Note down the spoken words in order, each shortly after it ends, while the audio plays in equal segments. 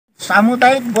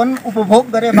सामुदायिक वन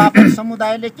उपभोग गरे बापत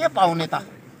समुदायले के पाउने त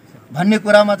भन्ने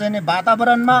कुरामा चाहिँ नि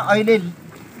वातावरणमा अहिले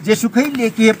जेसुकै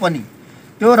लेखिए पनि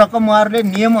त्यो रकम उहाँहरूले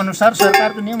नियमअनुसार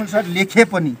सरकारको नियमअनुसार लेखे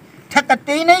पनि ठ्याक्क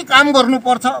त्यही नै काम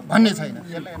गर्नुपर्छ भन्ने छैन।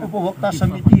 उपभोक्ता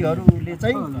समितिहरूले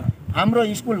चाहिँ हाम्रो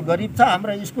स्कुल गरिब छ,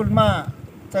 हाम्रो स्कुलमा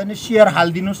चाहिँ नि सेयर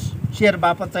हालिदिनुहोस्, सेयर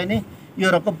बापत चाहिँ नि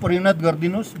यो रकम परिणत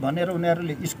गरिदिनुहोस् भनेर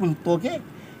उनीहरूले स्कुल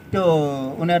तोके। त्यो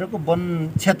उनीहरूको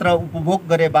वन क्षेत्र उपभोग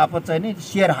गरे बापत चाहिँ नि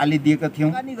सेयर हालिदिएका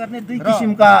थियौँ। लगानी गर्ने दुई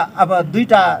किसिमका अब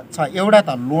दुईटा छ, एउटा त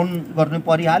लोन गर्नु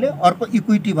परिहाल्यो, अर्को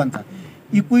इक्विटी भन्छ।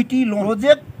 Equity loan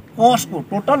project कस्टको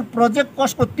total project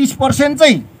कस्टको 30%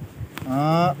 चाहिँ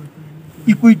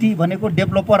इक्विटी भनेको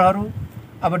डेभलपरहरू,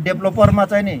 अब डेभलपरमा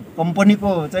चाहिँ नि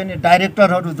कम्पनीको चाहिँ नि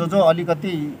डाइरेक्टरहरू जो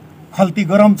अलिकति खल्ती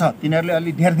गरम छ तिनीहरूले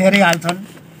अलि धेरै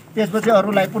हाल्छन्। त्यसपछि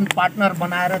अरूलाई पनि पार्टनर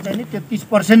बनाएर चाहिँ नि त्यो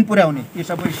 30% पुर्याउने त्यो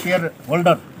सबै सेयर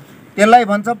होल्डर, त्यसलाई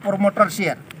भन्छ प्रोमोटर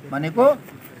सेयर भनेको।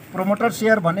 प्रोमोटर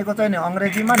सेयर भनेको चाहिँ नि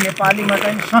अङ्ग्रेजीमा, नेपालीमा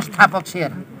चाहिँ संस्थापक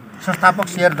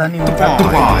सेयर धनी हुन्छ।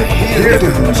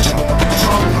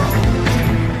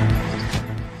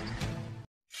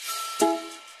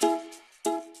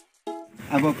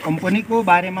 अब कम्पनीको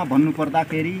बारेमा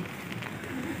भन्नुपर्दाखेरि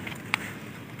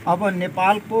अब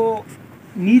नेपालको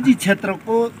निजी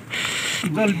क्षेत्रको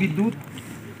जलविद्युत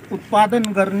उत्पादन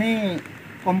गर्ने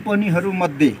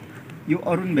कम्पनीहरूमध्ये यो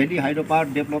Arun valley hydro power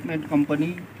development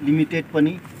company limited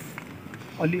पनि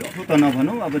अलि अरू त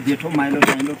नभनौँ, अब जेठो माइलो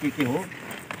साइलो के हो।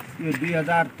 यो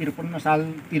 2053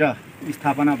 सालतिर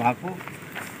स्थापना भएको।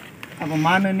 अब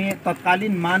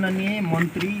तत्कालीन माननीय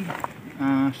मन्त्री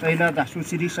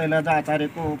सुश्री शैलजा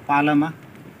आचार्यको पालामा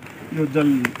यो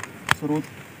जल स्रोत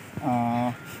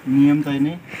नियम चाहिँ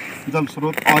नि जल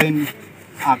स्रोत ऐन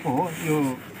आएको हो।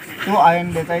 त्यो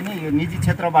ऐनले चाहिँ नि यो निजी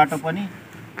क्षेत्रबाट पनि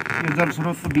यो जल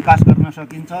स्रोतको विकास गर्न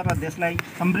सकिन्छ र देशलाई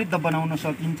समृद्ध बनाउन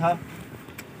सकिन्छ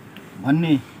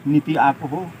भन्ने नीति आएको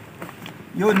हो।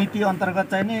 यो नीति अन्तर्गत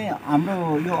चाहिँ नि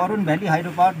हाम्रो यो Arun valley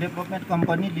hydro power development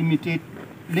company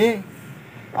लिमिटेडले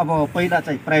अब पहिला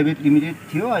चाहिँ प्राइभेट लिमिटेड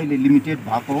थियो, अहिले लिमिटेड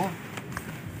भएको हो।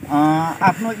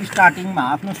 आफ्नो स्टार्टिङमा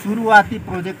आफ्नो सुरुवाती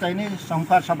प्रोजेक्ट चाहिँ नि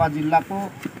शङ्खसभा जिल्लाको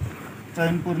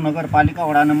चैनपुर नगरपालिका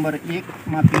वडा नम्बर 1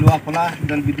 मा पिलुवा खोला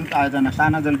जलविद्युत आयोजना,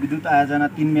 साना जलविद्युत आयोजना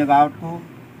 3 मेगावाटको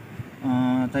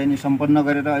चाहिँ नि सम्पन्न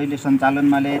गरेर अहिले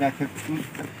सञ्चालनमा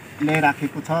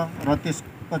ल्याइराखेको छ। र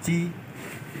त्यसपछि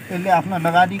यसले आफ्नो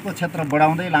लगानीको क्षेत्र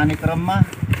बढाउँदै लाने क्रममा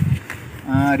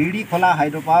रिडी खोला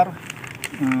हाइड्रो पावर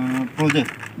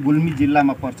प्रोजेक्ट गुल्मी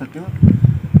जिल्लामा पर्छ। त्यो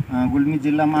गुल्मी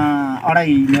जिल्लामा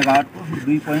 2.5 मेगावाटको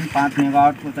 2.5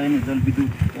 मेगावाटको चाहिँ नि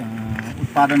जलविद्युत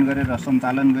उत्पादन गरेर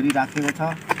सञ्चालन गरिराखेको छ।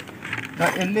 र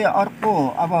यसले अर्को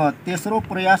अब तेस्रो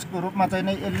प्रयासको रूपमा चाहिँ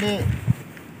नि यसले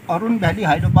Arun valley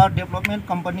hydro power development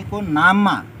कम्पनीको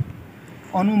नाममा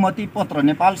अनुमति पत्र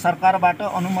नेपाल सरकारबाट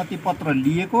अनुमति पत्र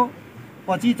लिएको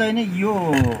पछि चाहिँ नि यो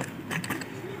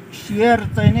सेयर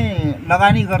चाहिँ नि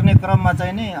लगानी गर्ने क्रममा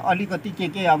चाहिँ नि अलिकति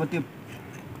के अब त्यो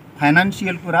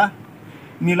फाइनान्सियल कुरा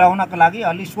मिलाउनको लागि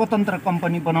अलि स्वतन्त्र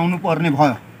कम्पनी बनाउनु पर्ने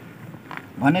भयो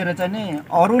भनेर चाहिँ नि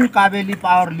अरुण काबेली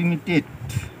पावर लिमिटेड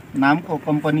नामको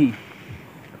कम्पनी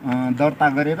दर्ता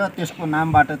गरेर त्यसको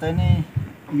नामबाट चाहिँ नि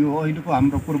यो अहिलेको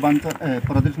हाम्रो पूर्वाञ्चल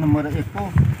प्रदेश नम्बर 1 को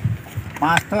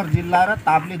पाँचथर जिल्ला र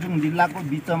ताप्लेजुङ जिल्लाको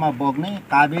बिचमा बग्ने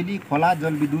काबेली खोला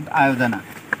जलविद्युत आयोजना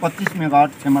 25 मेगावाट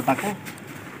क्षमताको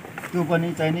त्यो पनि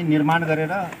चाहिँ नि निर्माण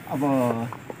गरेर अब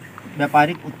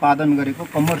व्यापारिक उत्पादन गरेको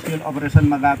कमर्सियल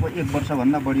अपरेसनमा गएको 1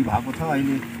 वर्षभन्दा बढी भएको छ।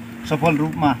 अहिले सफल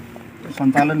रूपमा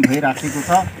सञ्चालन भइराखेको छ।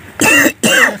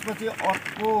 त्यसपछि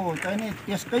अर्को चाहिँ नि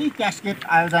त्यसकै क्यास्केट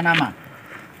आयोजनामा,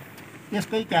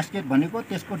 त्यसकै क्यास्केट भनेको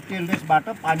त्यसको टेलरेसबाट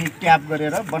पानी ट्याप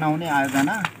गरेर बनाउने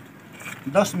आयोजना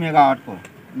 10 मेगावाटको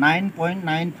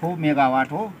 9.94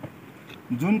 मेगावाट हो,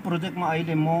 जुन प्रोजेक्टमा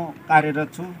अहिले म कार्यरत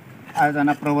छु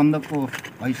आयोजना प्रबन्धकको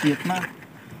हैसियतमा।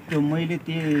 त्यो मैले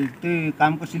त्यो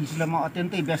कामको सिलसिलामा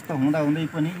अत्यन्तै व्यस्त हुँदै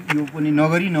पनि यो पनि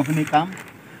नगरी नहुने काम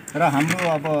र हाम्रो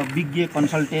अब विज्ञ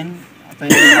कन्सल्टेन्ट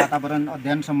चाहिँ वातावरण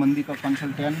अध्ययन सम्बन्धीको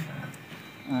कन्सल्टेन्ट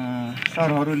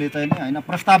सरहरूले चाहिँ नि हैन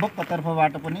प्रस्तावकको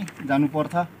तर्फबाट पनि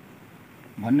जानुपर्छ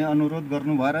भन्ने अनुरोध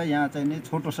गर्नु भएर यहाँ चाहिँ नि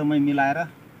छोटो समय मिलाएर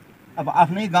अब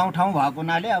आफ्नै गाउँठाउँ भएको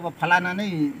हुनाले अब फलाना नै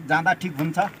जाँदा ठिक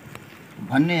हुन्छ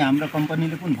भन्ने हाम्रो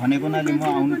कम्पनीले पनि भनेको हुनाले म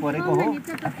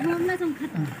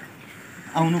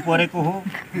आउनु परेको हो।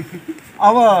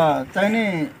 अब चाहिँ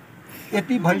नि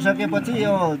यति भइसकेपछि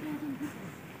यो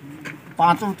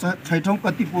पाँचौँ छैठौँ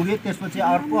कति पुगे, त्यसपछि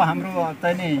अर्को हाम्रो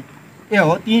चाहिँ नि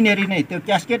हो तीनेरी नै त्यो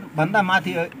क्यास्केट भन्दा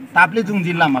माथि ताप्लेजुङ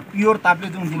जिल्लामा, प्योर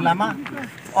ताप्लेजुङ जिल्लामा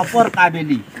upper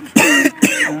Kabeli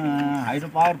hydro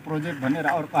power project भनेर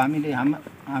अर्को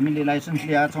हामीले लाइसेन्स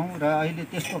लिएका छौँ र अहिले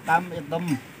त्यसको काम एकदम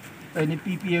चाहिँ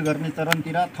पिपिए गर्ने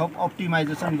चरणतिर थप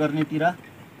अप्टिमाइजेसन गर्नेतिर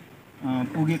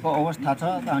पुगेको अवस्था छ।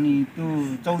 अनि त्यो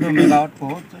 14 मेगावाटको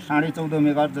हो, 14.5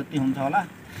 मेगावाट जति हुन्छ होला।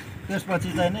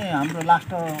 त्यसपछि चाहिँ नि हाम्रो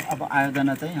लास्ट अब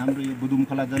आयोजना चाहिँ हाम्रो यो बुदुम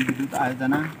खोला जलविद्युत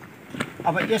आयोजना।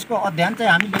 अब यसको अध्ययन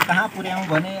चाहिँ हामीले कहाँ पुर्यायौँ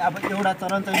भने अब एउटा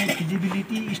चरण चाहिँ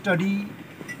फिजिबिलिटी स्टडी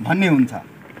भन्ने हुन्छ।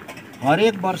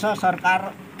 हरेक वर्ष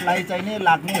सरकारलाई चाहिँ नि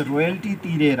लाग्ने रोयल्टी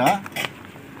तिरेर,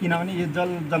 किनभने यो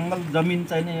जङ्गल जमिन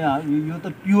चाहिँ नि यो त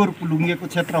प्योर कुलुङ्गेको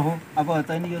क्षेत्र हो, अब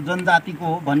चाहिँ नि यो जनजातिको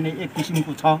हो भन्ने एक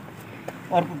किसिमको छ।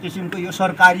 अर्को किसिमको यो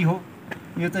सरकारी हो,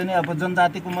 यो चाहिँ नि अब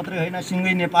जनजातिको मात्रै होइन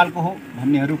सिँगै नेपालको हो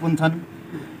भन्नेहरू पनि छन्।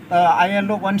 त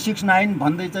ILO 169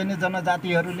 भन्दै चाहिँ नि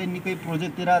जनजातिहरूले निकै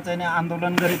प्रोजेक्टतिर चाहिँ नि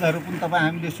आन्दोलन गरेकाहरू पनि तपाईँ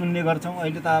हामीले सुन्ने गर्छौँ।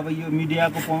 अहिले त अब यो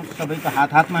मिडियाको पहुँच सबैको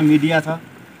हातमा मिडिया छ।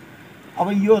 अब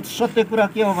यो सत्य कुरा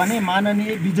के हो भने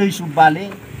माननीय विजय सुब्बाले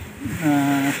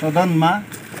सदनमा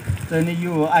चाहिँ नि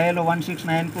यो ILO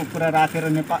 169 को कुरा राखेर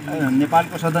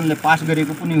नेपालको सदनले पास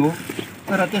गरेको पनि हो।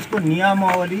 तर त्यसको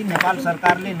नियमावली नेपाल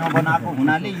सरकारले नबनाएको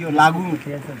हुनाले यो लागू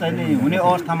चाहिँ नि हुने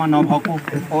अवस्थामा नभएको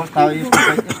अवस्था हो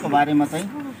यसको बारेमा चाहिँ।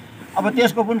 अब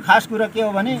त्यसको पनि खास कुरा के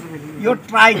हो भने यो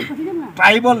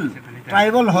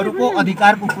ट्राइबलहरूको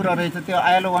अधिकारको कुरा रहेछ त्यो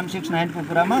ILO 169 को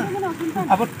कुरामा।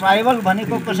 अब ट्राइबल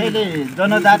भनेको कसैले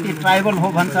जनजाति ट्राइबल हो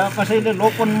भन्छ, कसैले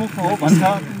लोकोन्मुख हो भन्छ।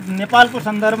 नेपालको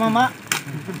सन्दर्भमा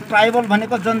ट्राइबल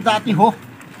भनेको जनजाति हो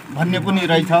भन्ने पनि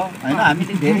रहेछ हैन।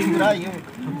 हामीले धेरै कुरा यो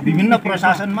विभिन्न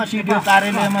प्रशासनमा सिडिओ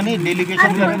कार्यालयमा नै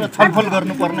डेलिगेसन गरेर छलफल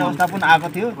गर्नुपर्ने अवस्था पनि आएको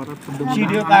थियो।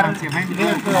 सिडिओ कार्यालयले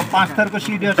 5 थरको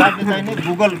सिडिओ साहबले चाहिँ नि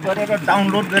गुगल गरेर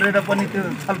डाउनलोड गरेर पनि त्यो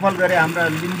छलफल गरे हाम्रा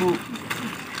लिम्बू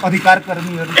अधिकार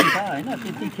कर्मीहरूसित हैन।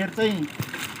 त्यतिखेर चाहिँ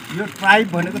यो ट्राइब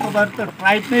भनेको तपाईँहरू त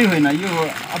ट्राइब नै होइन, यो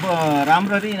अब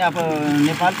राम्ररी अब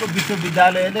नेपालको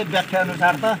विश्वविद्यालयले व्याख्या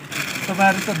अनुसार त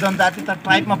तपाईँहरू त जनजाति त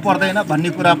ट्राइबमा पर्दैन भन्ने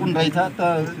कुरा पनि रहेछ। त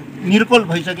निर्कोल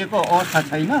भइसकेको अवस्था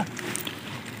छैन।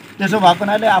 त्यसो भएको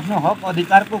हुनाले आफ्नो हक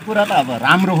अधिकारको कुरा त अब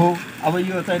राम्रो हो। अब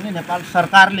यो चाहिँ नि नेपाल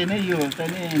सरकारले नै यो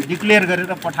चाहिँ नि डिक्लेयर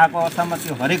गरेर पठाएको अवस्थामा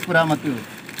त्यो हरेक कुरामा त्यो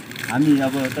हामी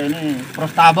अब चाहिँ नि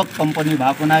प्रस्तावक कम्पनी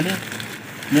भएको हुनाले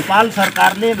नेपाल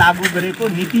सरकारले लागू गरेको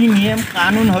नीति नियम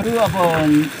कानुनहरू अब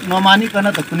नमानिकन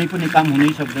त कुनै पनि काम हुनै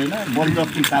सक्दैन,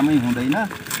 बलजफ्ती कामै हुँदैन।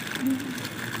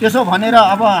 त्यसो भनेर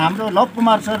अब हाम्रो लव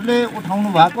कुमार सरले उठाउनु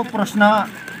भएको प्रश्न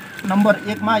नम्बर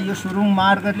 1 मा यो सुरुङ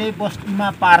मार्गले बस्तीमा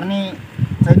पार्ने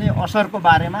चाहिँ नि असरको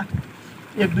बारेमा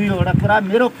 1-2वटा कुरा।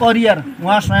 मेरो करियर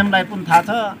उहाँ स्वयंलाई पनि थाहा छ,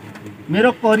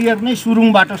 मेरो करियर नै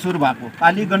सुरुङबाट सुरु भएको।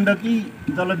 काली गण्डकी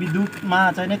जलविद्युतमा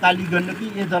चाहिँ नि काली गण्डकी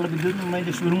जलविद्युतमा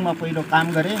मैले सुरुङमा पहिलो काम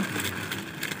गरेँ।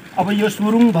 अब यो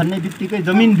सुरुङ भन्ने बित्तिकै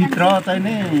जमिनभित्र चाहिँ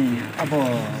नि अब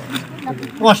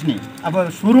पस्ने, अब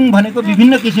सुरुङ भनेको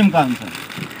विभिन्न किसिमका हुन्छ।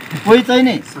 कोही चाहिँ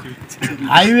नि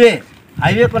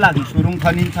हाइवेको लागि सुरुङ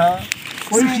खनिन्छ,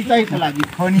 कोही सिँचाइको लागि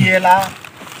खनिएला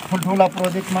ठुल्ठुला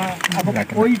प्रोजेक्टमा, अब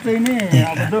कोही चाहिँ नि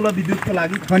अब जलविद्युतको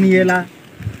लागि खनिएला।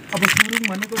 अब सुरुङ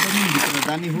भनेको जमिनभित्र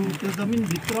जाने हो। त्यो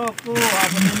जमिनभित्रको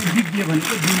अब विज्ञ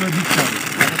भनेको जियोलोजिस्टहरू,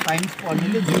 अब साइन्स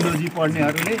पढ्नेले जियोलोजी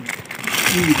पढ्नेहरूले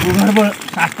भूगर्भ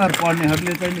शास्त्र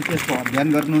पढ्नेहरूले चाहिँ नि त्यसको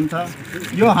अध्ययन गर्नुहुन्छ।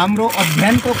 यो हाम्रो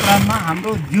अध्ययनको क्रममा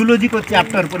हाम्रो जियोलोजीको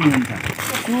च्याप्टर पनि हुन्छ।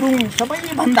 सुरुङ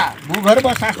सबैभन्दा भूगर्भ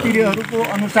शास्त्रीहरूको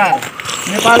अनुसार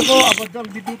नेपालको अब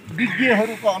जलविद्युत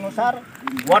विज्ञहरूको अनुसार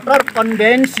वाटर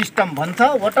कन्भेयन्स सिस्टम भन्छ।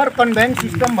 वाटर कन्भेयन्स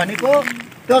सिस्टम भनेको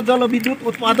त्यो जलविद्युत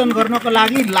उत्पादन गर्नको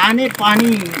लागि लाने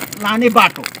पानी लाने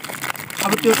बाटो।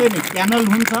 अब त्यो चाहिँ नि क्यानल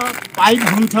हुन्छ, पाइप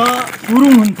हुन्छ,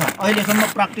 सुरुङ हुन्छ। अहिलेसम्म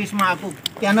प्र्याक्टिसमा आएको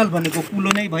क्यानल भनेको कुलो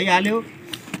नै भइहाल्यो।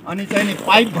 अनि चाहिँ नि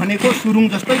पाइप भनेको सुरुङ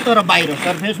जस्तै तर बाहिर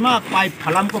सर्फेसमा पाइप,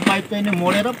 फलामको पाइप चाहिँ नि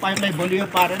मोडेर पाइपलाई बलियो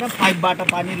पारेर पाइपबाट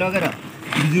पानी लगेर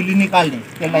बिजुली निकाल्ने,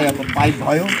 त्यसलाई अब पाइप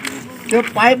भयो। त्यो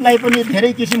पाइपलाई पनि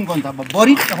धेरै किसिमको हुन्छ। अब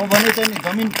बरिक हो भने चाहिँ नि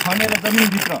जमिन खनेर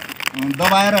जमिनभित्र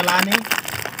दबाएर लाने,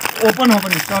 ओपन हो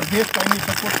भने सर्फेस चाहिँ नि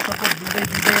सपोर्ट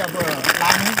दिँदै अब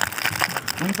लाने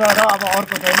हुन्छ। र अब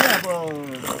अर्को चाहिँ नि अब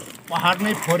पहाड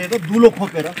नै फोडेर दुलो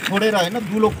खोपेर, फोडेर होइन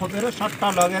दुलो खोपेर सट्टा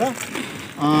लगेर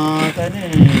चाहिँ नि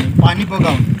पानी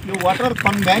बगाउने। यो वाटर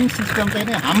कन्भेयन्स सिस्टम चाहिँ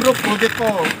नि हाम्रो प्रोजेक्टको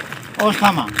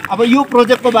अवस्थामा। अब यो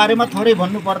प्रोजेक्टको बारेमा थोरै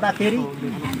भन्नुपर्दाखेरि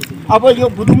अब यो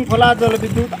बुदुम खोला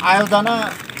जलविद्युत आयोजना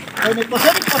चाहिँ नि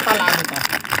कसरी पत्ता लाग्यो त?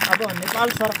 अब नेपाल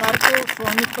सरकारको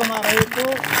स्वामित्वमा रहेको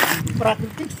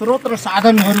प्राकृतिक स्रोत र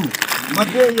साधनहरू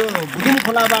मध्ये यो बुदुम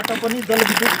खोलाबाट पनि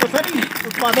जलविद्युत कसरी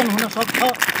उत्पादन हुन सक्छ,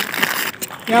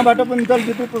 त्यहाँबाट पनि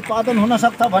जलविद्युत उत्पादन हुन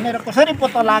सक्छ भनेर कसरी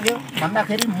पत्ता लाग्यो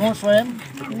भन्दाखेरि म स्वयं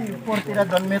उपरतिर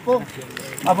जन्मेको,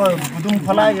 अब बुदुम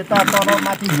खोला यता तल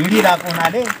माथि हिँडिरहेको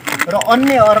हुनाले र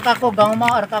अन्य अर्काको गाउँमा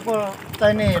अर्काको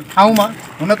चाहिने ठाउँमा,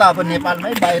 हुन त अब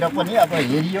नेपालमै बाहिर पनि अब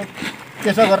हेरियो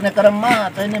त्यसो गर्ने क्रममा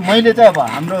चाहिँ नि मैले चाहिँ अब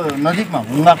हाम्रो नजिकमा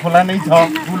हुङ्गा खोला नै छ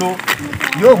ठुलो।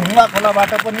 यो हुङ्गा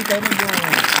खोलाबाट पनि चाहिँ नि यो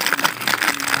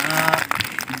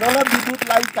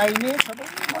जलविद्युतलाई चाहिने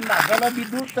सबैभन्दा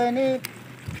जलविद्युत चाहिँ नि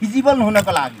फिजिबल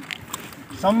हुनको लागि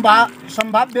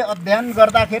सम्भाव्य अध्ययन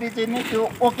गर्दाखेरि चाहिँ नि त्यो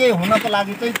ओके हुनको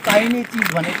लागि चाहिँ चाहिने चिज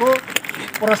भनेको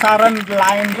प्रसारण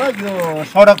लाइन र यो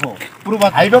सडक हो। पूर्व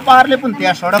हाइड्रो पावरले पनि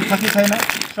त्यहाँ सडक छ कि छैन,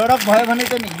 सडक भयो भने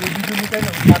चाहिँ नि यो बिजुली चाहिँ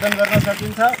उत्पादन गर्न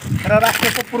सकिन्छ र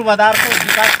राष्ट्रको पूर्वाधारको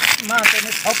विकासमा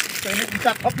चाहिँ थप चाहिँ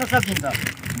विकास थप्न सकिन्छ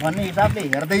भन्ने हिसाबले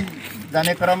हेर्दै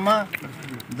जाने क्रममा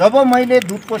जब मैले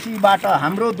दुधकोशीबाट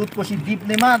हाम्रो दुधकोशी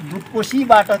दिप्लेमा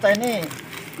दुधकोशीबाट चाहिँ नि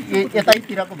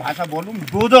यतैतिरको भाषा बोलौँ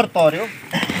डोजर तर्यो,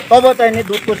 तब चाहिँ नि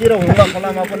दुधकोशी र हुङ्गा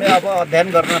खोलामा पनि अब अध्ययन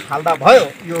गर्न थाल्दा भयो।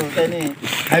 यो चाहिँ नि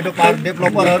हाइड्रो पावर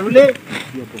डेभलपरहरूले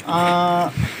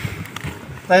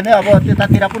चाहिँ नि अब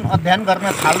त्यतातिर पनि अध्ययन गर्न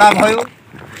थाल्दा भयो,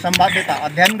 सम्भाव्यता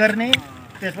अध्ययन गर्ने,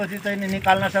 त्यसपछि चाहिँ नि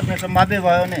निकाल्न सक्ने सम्भाव्य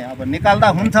भयो भने अब निकाल्दा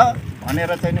हुन्छ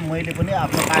भनेर चाहिँ नि मैले पनि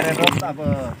आफ्नो कार्यरत अब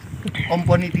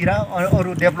कम्पनीतिर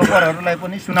अरू डेभलपरहरूलाई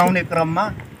पनि सुनाउने क्रममा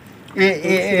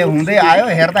ए हुँदै आयो।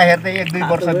 हेर्दा हेर्दै 1-2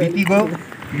 वर्ष बितिगयो।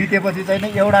 बितेपछि चाहिँ नि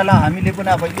एउटालाई हामीले पनि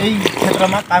अब यही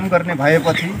क्षेत्रमा काम गर्ने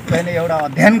भएपछि चाहिँ नि एउटा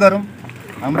अध्ययन गरौँ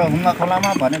हाम्रो हुङ्गा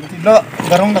खोलामा भनेपछि ल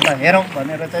गरौँ न त हेरौँ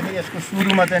भनेर चाहिँ नि यसको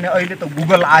सुरुमा चाहिँ नि अहिले त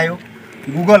गुगल आयो,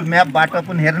 गुगल म्यापबाट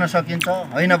पनि हेर्न सकिन्छ।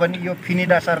 होइन भने यो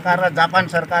फिनिडा सरकार र जापान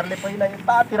सरकारले पहिला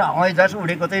यतातिर हवाईजहाज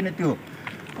उडेको चाहिँ नि त्यो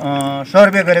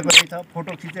सर्वे गरेको रहेछ,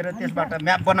 फोटो खिचेर त्यसबाट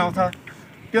म्याप बनाउँछ।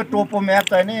 त्यो टोपो म्याप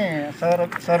चाहिँ नि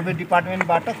सर्वे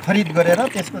डिपार्टमेन्टबाट खरिद गरेर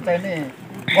त्यसको चाहिँ नि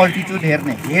अल्टिट्युड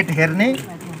हेर्ने, हेट हेर्ने,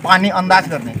 पानी अन्दाज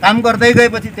गर्ने काम गर्दै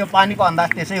गएपछि त्यो पानीको अन्दाज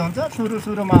त्यसै हुन्छ।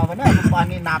 सुरुमा हो भने अब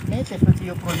पानी नाप्ने, त्यसपछि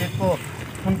यो प्रोजेक्टको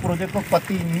कुन प्रोजेक्टको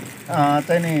कति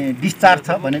चाहिँ नि डिस्चार्ज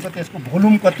छ भनेको त्यसको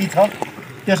भोल्युम कति छ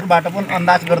त्यसबाट पनि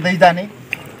अन्दाज गर्दै जाने।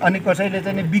 अनि कसैले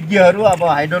चाहिँ नि विज्ञहरू अब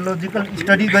हाइड्रोलोजिकल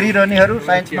स्टडी गरिरहनेहरू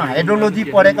साइन्समा हाइड्रोलोजी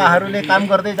पढेकाहरूले काम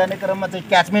गर्दै जाने क्रममा चाहिँ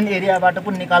क्याचमेन्ट एरियाबाट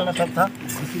पनि निकाल्न सक्छ।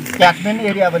 क्याचमेन्ट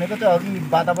एरिया भनेको चाहिँ अघि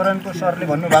वातावरणको सरले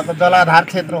भन्नुभएको जलाधार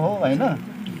क्षेत्र हो होइन,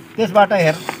 त्यसबाट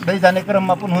हेर्दै जाने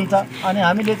क्रममा पनि हुन्छ। अनि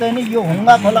हामीले चाहिँ नि यो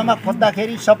हुङ्गा खोलामा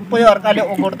खोज्दाखेरि सबै अर्काले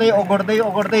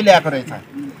ओगोड्दै ल्याएको रहेछ।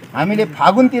 हामीले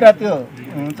फागुनतिर त्यो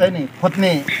चाहिँ नि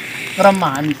खोज्ने क्रममा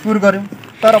हामी सुरु गऱ्यौँ,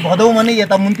 तर भदौमा नै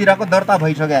यता मुनतिरको दर्ता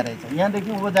भइसकेको रहेछ। यहाँदेखि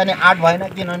उँभो जाने आँट भएन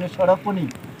किनभने सडक पनि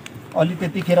अलि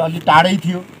त्यतिखेर अलि टाढै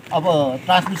थियो। अब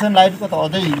ट्रान्समिसन लाइनको त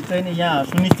अझै चाहिँ नि यहाँ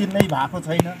सुनिश्चित नै भएको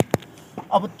छैन।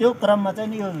 अब त्यो क्रममा चाहिँ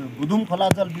नि यो गुदुङ खोला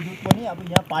जलविद्युत पनि अब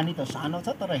यहाँ पानी त सानो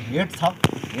छ तर हेड छ,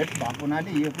 हेड भएको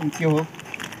हुनाले यो पनि के हो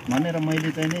भनेर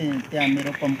मैले चाहिँ नि त्यहाँ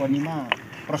मेरो कम्पनीमा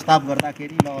प्रस्ताव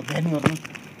गर्दाखेरि ल अध्ययन गर्नु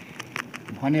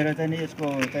भनेर चाहिँ नि यसको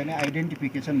चाहिँ नि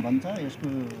आइडेन्टिफिकेसन भन्छ, यसको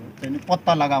चाहिँ नि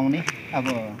पत्ता लगाउने अब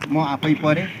म आफै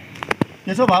परेँ।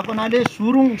 त्यसो भएको हुनाले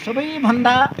सुरुङ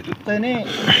सबैभन्दा चाहिँ नि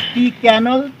ती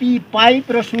क्यानल, ती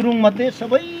पाइप र सुरुङमध्ये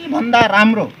सबैभन्दा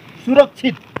राम्रो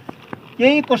सुरक्षित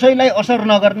केही कसैलाई असर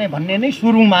नगर्ने भन्ने नै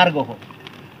सुरुङ मार्ग हो।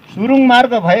 सुरुङ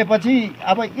मार्ग भएपछि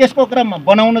अब यसको क्रममा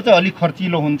बनाउन चाहिँ अलिक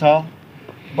खर्चिलो हुन्छ।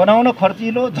 बनाउन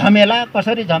खर्चिलो, झमेला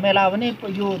कसरी झमेला भने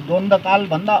यो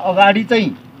द्वन्द्वकालभन्दा अगाडि चाहिँ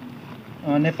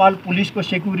नेपाल पुलिसको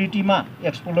सेक्युरिटीमा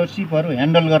एक्सप्लोसिभहरू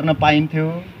ह्यान्डल गर्न पाइन्थ्यो।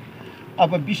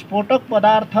 अब विस्फोटक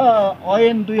पदार्थ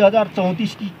ऐन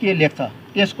 2034 के लेख्छ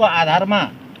त्यसको आधारमा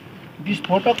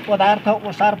विस्फोटक पदार्थ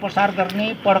ओसार पसार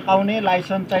गर्ने, पड्काउने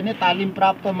लाइसेन्स चाहिने तालिम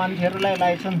प्राप्त मान्छेहरूलाई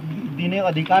लाइसेन्स दिने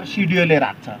अधिकार सिडिओले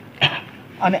राख्छ।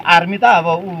 अनि आर्मी त अब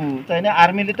ऊ चाहिँ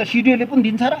आर्मीले त सिडिओले पनि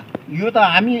दिन्छ र यो त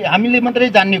हामीले मात्रै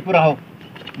जान्ने कुरा हो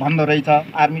भन्दो रहेछ।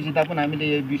 आर्मीसित पनि हामीले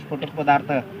यो विस्फोटक पदार्थ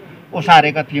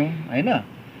ओसारेका थियौँ होइन।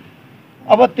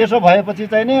 अब त्यसो भएपछि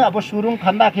चाहिँ नि अब सुरुङ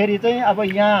खन्दाखेरि चाहिँ अब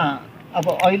यहाँ अब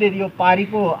अहिले यो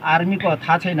पारीको आर्मीको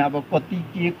थाहा छैन अब कति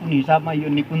के कुन हिसाबमा यो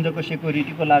निकुञ्जको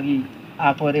सेक्युरिटीको लागि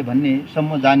आएको अरे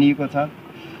भन्नेसम्म जानिएको छ।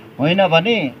 होइन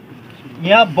भने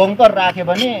यहाँ बङ्कर राख्यो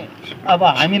भने अब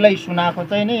हामीलाई सुनाएको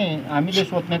चाहिँ नि हामीले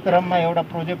सोध्ने क्रममा एउटा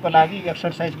प्रोजेक्टको लागि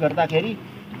एक्सर्साइज गर्दाखेरि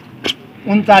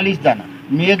 39 जना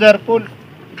मेजरको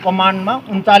कमान्डमा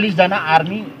 39 जना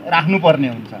आर्मी राख्नुपर्ने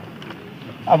हुन्छ।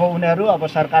 अब उनीहरू अब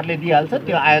सरकारले दिइहाल्छ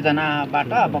त्यो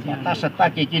आयोजनाबाट अब पत्ता सत्ता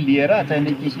के लिएर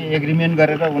चाहिँ के एग्रिमेन्ट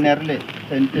गरेर उनीहरूले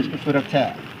चाहिँ त्यसको सुरक्षा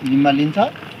जिम्मा लिन्छ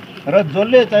र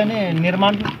जसले चाहिँ नि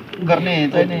निर्माण गर्ने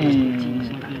चाहिँ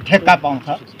नि ठेक्का पाउँछ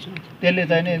त्यसले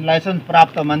चाहिँ नि लाइसेन्स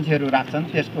प्राप्त मान्छेहरू राख्छन्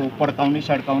त्यसको पड्काउने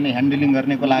सड्काउने ह्यान्डलिङ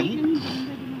गर्नेको लागि।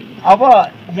 अब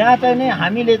यहाँ चाहिँ नि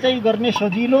हामीले चाहिँ गर्ने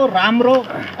सजिलो राम्रो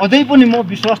अझै पनि म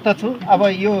विश्वस्त छु। अब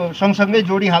यो सँगसँगै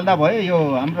जोडिहाल्दा भयो यो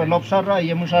हाम्रो लप्सर र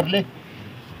यमु सरले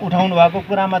उठाउनु भएको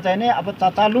कुरामा चाहिँ नि अब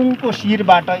चचालुङको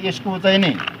शिरबाट यसको चाहिँ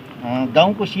नि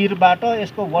गाउँको शिरबाट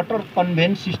यसको वाटर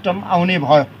कन्भेन्ट सिस्टम आउने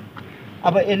भयो।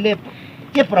 अब यसले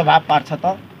के प्रभाव पार्छ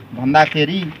त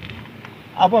भन्दाखेरि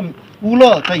अब कुलो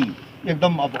चाहिँ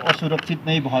एकदम अब असुरक्षित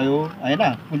नै भयो हैन।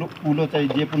 कुलो चाहिँ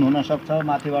जे पनि हुन सक्छ,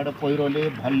 माथिबाट पहिरोले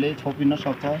भलले छोपिन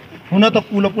सक्छ। हुन त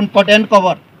कुलो पनि कट एन्ड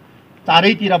कभर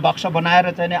चारैतिर बक्स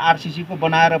बनाएर चाहिँ आरसीसी को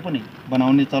बनाएर पनि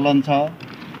बनाउने चलन छ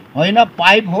हैन।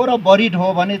 पाइप हो र बरिड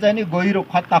हो भने चाहिँ नि गहिरो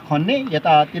खत्ता खन्ने,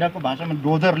 यतातिरको भाषामा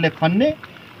डोजरले खन्ने,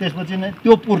 त्यसपछि नै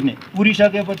त्यो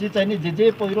पुरिसकेपछि चाहिँ नि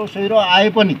जे पहिरो सहिरो आए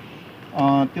पनि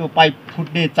त्यो पाइप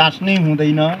फुट्ने चान्स नै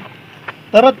हुँदैन।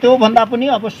 तर त्यो भन्दा पनि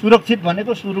अब सुरक्षित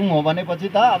भनेको सुरुङ हो भनेपछि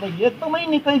त अब एकदमै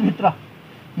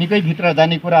निकै भित्र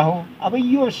जाने कुरा हो। अब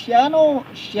यो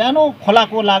सानो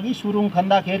खोलाको लागि सुरुङ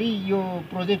खन्दाखेरि यो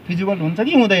प्रोजेक्ट फिजिबल हुन्छ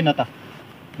कि हुँदैन त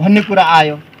भन्ने कुरा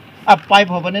आयो। अब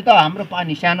पाइप हो भने त हाम्रो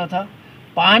पानी सानो छ।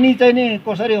 पानी चाहिँ नि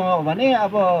कसरी हो भने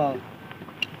अब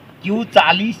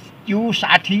Q40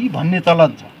 Q60 भन्ने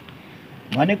चलन छ।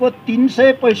 भनेको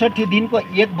 365 दिनको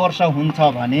 1 वर्ष हुन्छ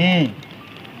भने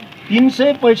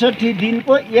 365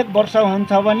 दिनको 1 वर्ष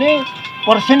हुन्छ भने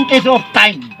पर्सेन्टेज अफ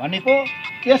टाइम भनेको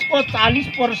त्यसको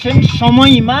 40%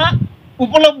 समयमा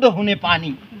उपलब्ध हुने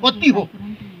पानी कति हो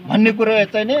भन्ने कुरा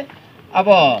चाहिँ नि अब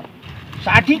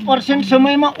 60%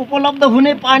 समयमा उपलब्ध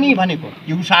हुने पानी भनेको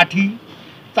Q60,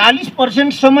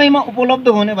 40% समयमा उपलब्ध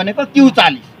हुने भनेको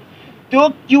Q40। त्यो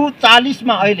Q40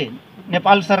 मा अहिले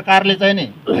नेपाल सरकारले चाहिँ नि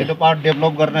हाइड्रो पावर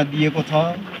डेभलप गर्न दिएको छ।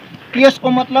 त्यसको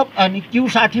मतलब अनि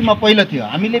Q60 मा पहिलो थियो,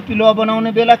 हामीले पिलुवा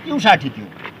बनाउने बेला Q60 थियो।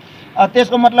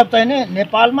 त्यसको मतलब चाहिँ नि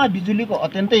नेपालमा बिजुलीको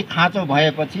अत्यन्तै खाँचो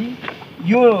भएपछि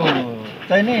यो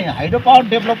चाहिँ नि हाइड्रो पावर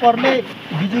डेभलपरले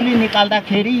बिजुली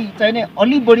निकाल्दाखेरि चाहिँ नि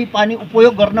अलि बढी पानी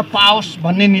उपयोग गर्न पाओस्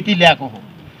भन्ने नीति ल्याएको हो।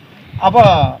 अब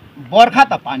बर्खा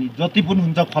त पानी जति पनि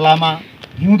हुन्छ खोलामा,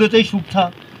 हिउँदो चाहिँ सुक्छ।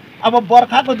 अब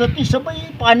बर्खाको जति सबै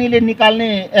पानीले निकाल्ने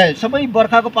सबै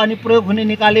बर्खाको पानी प्रयोग हुने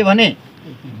निकाल्यो भने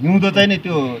हिउँदो चाहिँ नि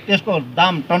त्यसको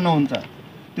दाम टन्न हुन्छ।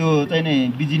 त्यो चाहिँ नि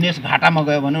बिजनेस घाटामा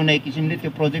गयो भनौँ न एक किसिमले,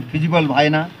 त्यो प्रोजेक्ट फिजिबल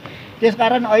भएन।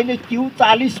 त्यसकारण अहिले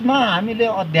Q40 मा हामीले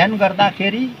अध्ययन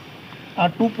गर्दाखेरि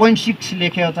 2.6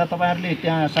 लेखेको छ। तपाईहरुले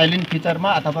त्यहाँ साइलेन्ट फिचरमा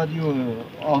अथवा यो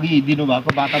अघि दिनुभएको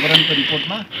वातावरणको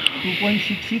रिपोर्टमा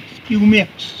 2.66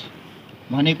 क्युमेक्स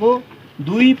भनेको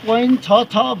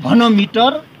 2.66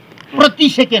 घनमिटर प्रति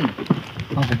सेकेन्ड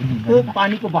को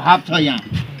पानीको बहाव छ यहाँ।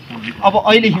 अब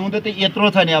अहिले हिउँदो त यत्रो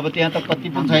छ नि, अब त्यहाँ त कति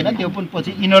पनि छैन। त्यो पनि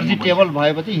पछि इनर्जी टेबल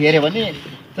भएपछि हेऱ्यो भने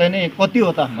चाहिँ नि कति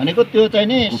हो त भनेको त्यो चाहिँ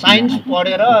नि साइन्स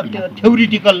पढेर त्यो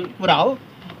थ्योरिटिकल कुरा हो।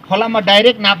 खोलामा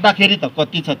डाइरेक्ट नाप्दाखेरि त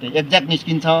कति छ त्यो एक्ज्याक्ट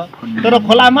निस्किन्छ। तर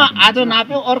खोलामा आज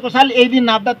नाप्यो अर्को साल एक दिन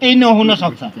नाप्दा त्यही नहुन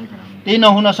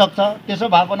सक्छ। त्यसो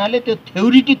भएको हुनाले त्यो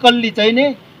थ्योरिटिकल्ली चाहिँ नि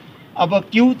अब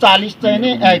Q40 चाहिँ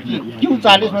नि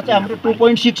Q40 मा चाहिँ हाम्रो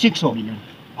 2.66 हो।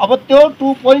 अब त्यो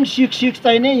 2.66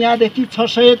 चाहिँ नि यहाँदेखि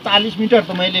 640 मिटर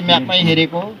त मैले म्यापमै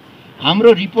हेरेको।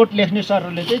 हाम्रो रिपोर्ट लेख्ने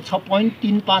सरहरूले चाहिँ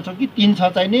 6.35 हो कि 3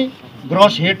 चाहिँ नि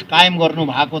ग्रस हेड कायम गर्नु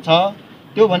भएको छ।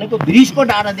 त्यो भनेको ब्रिजको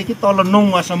डाँडादेखि तल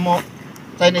 9वासम्म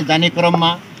चाहिँ नि जाने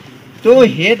क्रममा त्यो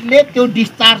हेडले त्यो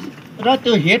डिस्चार्ज र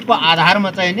त्यो हेडको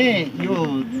आधारमा चाहिँ नि यो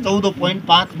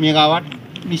 14.5 मेगावाट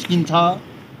निस्किन्छ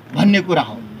भन्ने कुरा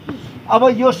हो। अब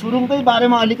यो सुरुङकै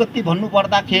बारेमा अलिकति भन्नु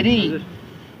पर्दाखेरि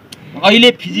अहिले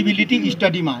फिजिबिलिटी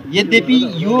स्टडीमा यद्यपि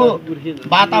यो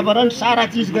वातावरण सारा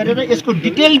चिज गरेर यसको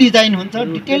डिटेल डिजाइन हुन्छ,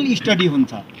 डिटेल स्टडी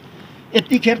हुन्छ।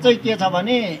 यतिखेर चाहिँ के छ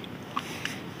भने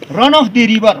रन अफ द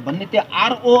रिभर भन्ने त्यो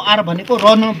ROR भनेको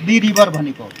रन अफ द रिभर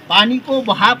भनेको पानीको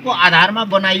बहावको आधारमा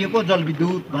बनाइएको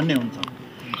जलविद्युत भन्ने हुन्छ।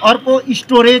 अर्को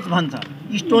स्टोरेज भन्छ।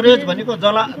 स्टोरेज भनेको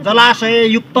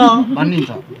जलाशययुक्त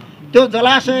भनिन्छ। त्यो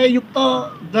जलाशययुक्त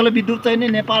जलविद्युत चाहिँ नि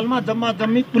नेपालमा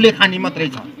जम्मी कुलेखानी मात्रै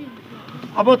छ।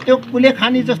 अब त्यो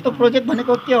कुलेखानी जस्तो प्रोजेक्ट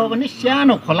भनेको के हो भने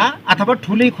सानो खोला अथवा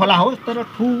ठुलै खोला होस् तर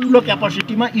ठुलो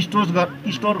क्यापासिटीमा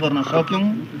स्टोर गर्न सक्यौँ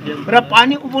र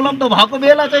पानी उपलब्ध भएको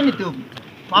बेला चाहिँ नि त्यो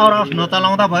पावर हाउस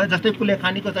नचलाउँदा भयो। जस्तै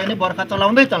कुलेखानीको चाहिँ नि बर्खा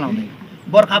चलाउँदै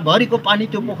बर्खाभरिको पानी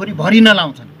त्यो पोखरी भरिन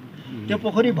लाउँछन्। त्यो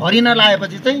पोखरी भरिन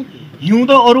लाएपछि चाहिँ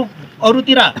हिउँदो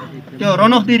अरूतिर त्यो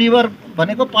रन अफ द रिभर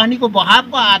भनेको पानीको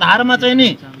बहावको आधारमा चाहिँ नि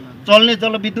चल्ने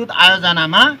जलविद्युत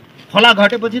आयोजनामा खोला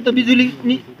घटेपछि त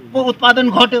बिजुलीको उत्पादन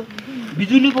घट्यो।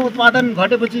 बिजुलीको उत्पादन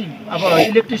घटेपछि अब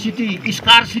इलेक्ट्रिसिटी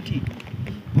स्कार्सिटी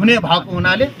हुने भएको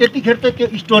हुनाले त्यतिखेर चाहिँ त्यो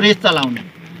स्टोरेज चलाउने,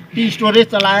 ती स्टोरेज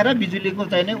चलाएर बिजुलीको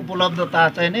चाहिँ नि उपलब्धता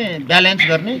चाहिँ नि ब्यालेन्स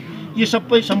गर्ने यो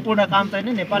सबै सम्पूर्ण काम चाहिँ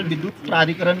नि नेपाल विद्युत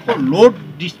प्राधिकरणको लोड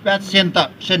डिस्प्याच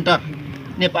सेन्टर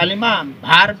नेपालीमा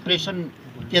भार प्रेषण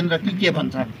केन्द्र के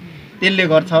भन्छ त्यसले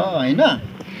गर्छ हैन।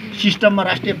 सिस्टममा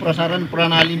राष्ट्रिय प्रसारण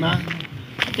प्रणालीमा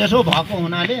त्यसो भएको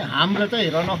हुनाले हाम्रो चाहिँ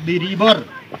रन अफ द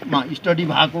रिभरमा स्टडी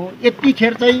भएको।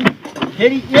 यतिखेर चाहिँ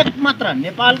फेरि एक मात्र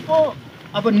नेपालको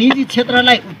अब निजी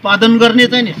क्षेत्रलाई उत्पादन गर्ने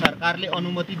चाहिँ नि सरकारले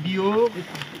अनुमति दियो।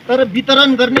 तर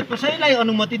वितरण गर्ने कसैलाई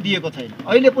अनुमति दिएको छैन।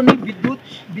 अहिले पनि विद्युत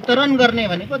वितरण गर्ने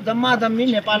भनेको जम्मा जम्मी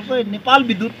नेपाल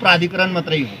विद्युत प्राधिकरण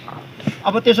मात्रै हो।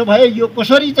 अब त्यसो भए यो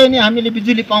कसरी चाहिँ नि हामीले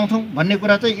बिजुली पाउँछौँ भन्ने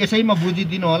कुरा चाहिँ यसैमा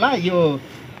बुझिदिनु होला। यो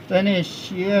चाहिँ नि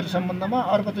सेयर सम्बन्धमा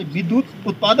अर्को चाहिँ विद्युत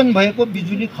उत्पादन भएको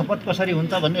बिजुली खपत कसरी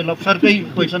हुन्छ भन्ने लक्सरकै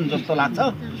क्वेसन जस्तो लाग्छ।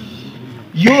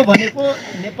 यो भनेको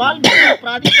नेपाल विद्युत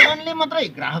प्राधिकरणले मात्रै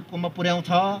ग्राहककोमा पुर्याउँछ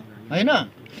हैन।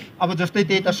 अब जस्तै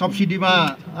त्यही त सब्सिडीमा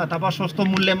अथवा सस्तो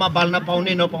मूल्यमा बाल्न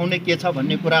पाउने नपाउने के छ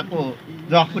भन्ने कुराको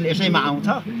जवाफ पनि यसैमा आउँछ।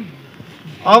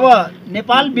 अब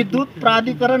नेपाल विद्युत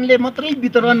प्राधिकरणले मात्रै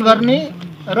वितरण गर्ने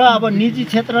र अब निजी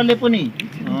क्षेत्रले पनि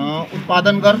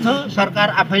उत्पादन गर्छ, सरकार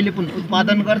आफैले पनि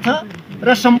उत्पादन गर्छ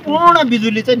र सम्पूर्ण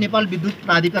बिजुली चाहिँ नेपाल विद्युत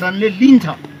प्राधिकरणले लिन्छ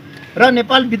र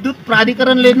नेपाल विद्युत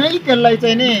प्राधिकरणले नै त्यसलाई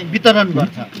चाहिँ नि वितरण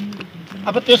गर्छ।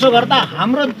 अब त्यसो गर्दा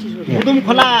हाम्रो हुदुम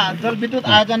खोला जलविद्युत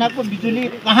आयोजनाको बिजुली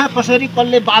कहाँ कसरी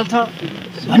कसले बाल्छ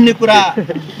भन्ने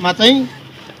कुरामा चाहिँ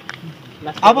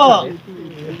अब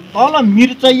तल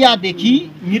मिर्चैयादेखि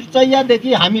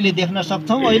हामीले देख्न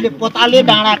सक्छौँ अहिले पोताले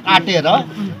डाँडा काटेर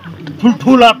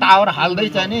ठुल्ठुला टावर हाल्दै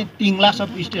चाहिँ नि तिङ्ला सब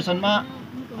स्टेसनमा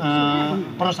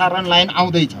प्रसारण लाइन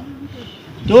आउँदैछ।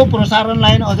 त्यो प्रसारण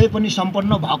लाइन अझै पनि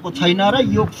सम्पन्न भएको छैन र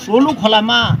यो सोलु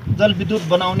खोलामा जलविद्युत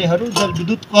बनाउनेहरू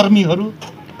जलविद्युत कर्मीहरू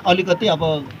अलिकति अब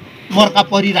मर्का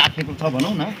परिराखेको छ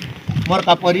भनौँ न,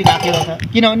 मर्का परिराखेको छ।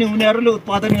 किनभने उनीहरूले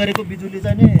उत्पादन गरेको बिजुली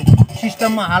चाहिँ नि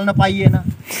सिस्टममा हाल्न पाइएन।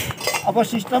 अब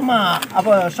सिस्टममा अब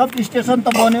सब स्टेसन त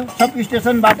बन्यो, सब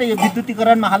स्टेसनबाट यो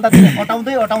विद्युतीकरणमा हाल्दा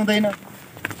अटाउँदैन।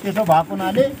 त्यसो भएको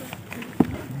हुनाले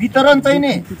वितरण चाहिँ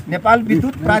नि नेपाल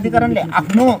विद्युत प्राधिकरणले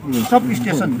आफ्नो सब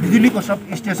स्टेसन बिजुलीको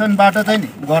सब स्टेसनबाट चाहिँ नि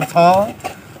गर्छ।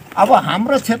 अब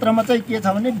हाम्रो क्षेत्रमा चाहिँ के छ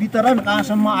भने वितरण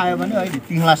कहाँसम्म आयो भने अहिले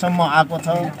तिङ्लासम्म आएको छ।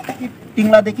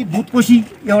 तिङ्लादेखि दुधकोशी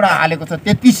एउटा हालेको छ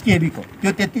 33 केबीको,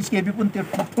 त्यो 33 केबी पनि त्यो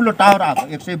ठुलो टावर आएको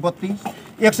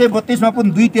 132 मा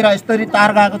पनि दुईतिर स्तरीय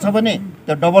तार गएको छ भने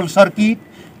त्यो डबल सर्किट।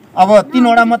 अब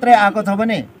 3वटा मात्रै आएको छ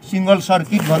भने सिङ्गल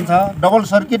सर्किट भन्छ। डबल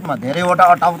सर्किटमा धेरैवटा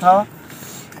अटाउँछ,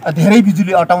 धेरै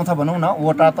बिजुली अटाउँछ भनौँ न,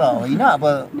 वटा त होइन। अब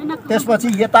त्यसपछि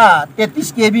यता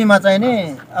 33 केबीमा चाहिँ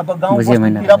नि अब गाउँ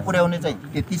बस्तीतिर पुर्याउने चाहिँ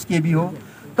 33 केबी हो।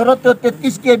 तर त्यो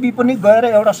 33 केबी पनि गएर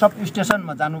एउटा सब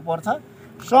स्टेसनमा जानुपर्छ।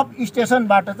 सब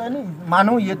स्टेसनबाट चाहिँ नि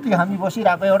मानौँ यति हामी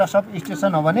बसिरहेको एउटा सब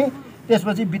स्टेसन हो भने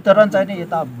त्यसपछि वितरण चाहिँ नि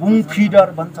यता बुङ फिडर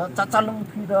भन्छ, चाचालुङ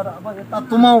फिडर, अब यता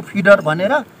तुमाउ फिडर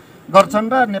भनेर गर्छन्।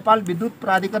 र नेपाल विद्युत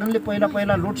प्राधिकरणले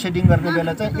पहिला लोड सेडिङ गर्ने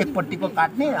बेला चाहिँ एकपट्टिको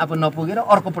काट्ने, अब नपुगेर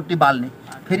अर्कोपट्टि बाल्ने,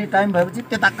 फेरि टाइम भएपछि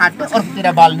त्यता काट्ने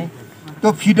अर्कोतिर बाल्ने,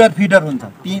 त्यो फिडर हुन्छ।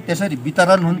 त्यसरी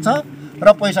वितरण हुन्छ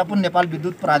र पैसा पनि नेपाल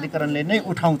विद्युत प्राधिकरणले नै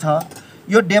उठाउँछ।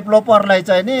 यो डेभलपरलाई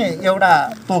चाहिँ नि एउटा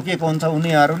तोकेको हुन्छ,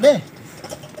 उनीहरूले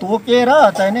तोकेर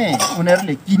चाहिँ नि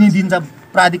उनीहरूले किनिदिन्छ,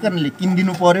 प्राधिकरणले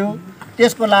किनिदिनु पर्यो।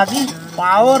 त्यसको लागि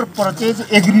पावर पर्चेज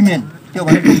एग्रिमेन्ट, त्यो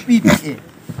भनेको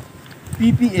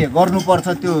पिपिए गर्नुपर्छ।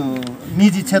 त्यो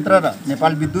निजी क्षेत्र र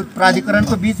नेपाल विद्युत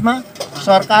प्राधिकरणको बिचमा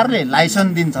सरकारले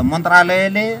लाइसेन्स दिन्छ,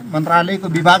 मन्त्रालयको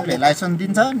विभागले लाइसेन्स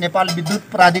दिन्छ, नेपाल विद्युत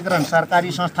प्राधिकरण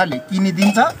सरकारी संस्थाले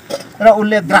किनिदिन्छ र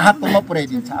उसले ग्राहककोमा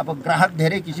पुर्याइदिन्छ। अब ग्राहक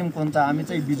धेरै किसिमको हुन्छ, हामी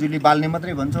चाहिँ बिजुली बाल्ने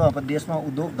मात्रै भन्छौँ। अब देशमा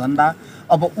उद्योग धन्दा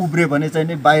अब उब्रियो भने चाहिँ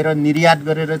नि बाहिर निर्यात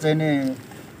गरेर चाहिँ नि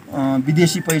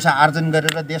विदेशी पैसा आर्जन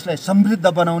गरेर देशलाई समृद्ध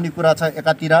बनाउने कुरा छ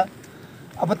एकातिर।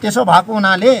 अब त्यसो भएको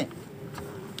हुनाले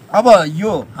अब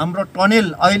यो हाम्रो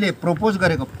टनेल अहिले प्रपोज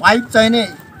गरेको पाइप चाहिँ नि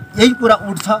यही कुरा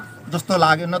उठ्छ जस्तो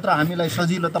लाग्यो। नत्र हामीलाई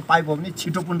सजिलो त पाइप हो भने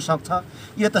छिटो पनि सक्छ।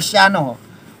 यो त सानो हो।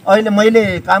 अहिले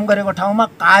मैले काम गरेको ठाउँमा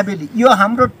काबेली यो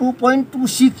हाम्रो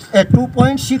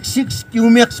 2.66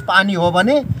 क्युमेक्स पानी हो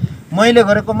भने मैले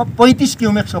गरेकोमा 35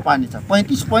 क्युमेक्सको पानी छ।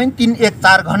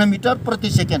 35.314 घनमिटर प्रति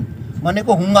सेकेन्ड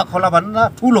भनेको हुङ्गा खोला भन्दा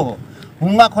ठुलो हो।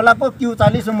 हुङ्गा खोलाको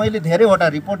Q40 मैले धेरैवटा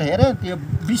रिपोर्ट हेरेँ, त्यो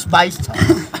 20-22 छ।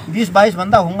 20-22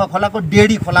 भन्दा हुङ्गा खोलाको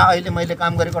डेढी खोला अहिले मैले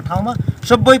काम गरेको ठाउँमा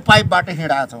सबै पाइपबाट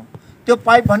हिँडाएको छौँ। त्यो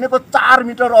पाइप भनेको 4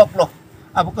 मिटर अग्लो।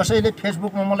 अब कसैले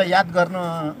फेसबुकमा मलाई याद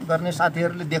गर्ने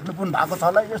साथीहरूले देख्नु पनि भएको छ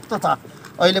होला, यस्तो छ।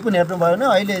 अहिले पनि हेर्नुभयो भने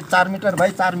अहिले 4 मिटर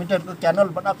बाई 4 मिटरको क्यानल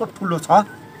बनाएको ठुलो छ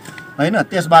होइन,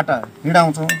 त्यसबाट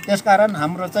हिँडाउँछौँ। त्यसकारण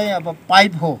हाम्रो चाहिँ अब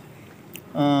पाइप हो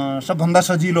सबभन्दा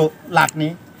सजिलो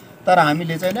लाग्ने। तर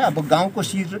हामीले चाहिँ नि अब गाउँको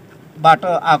शिरबाट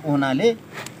आएको हुनाले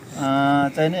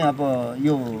चाहिँ नि अब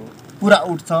यो कुरा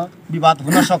उठ्छ, विवाद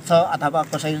हुन सक्छ अथवा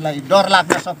कसैलाई डर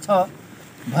लाग्न सक्छ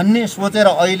भन्ने सोचेर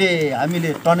अहिले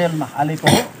हामीले टनेलमा हालेको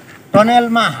हो।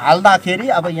 टनेलमा हाल्दाखेरि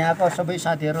अब यहाँको सबै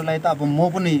साथीहरूलाई त अब म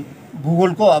पनि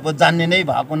भूगोलको अब जान्ने नै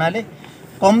भएको हुनाले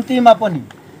कम्तीमा पनि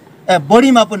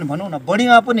बढीमा पनि भनौँ न,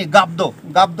 बढीमा पनि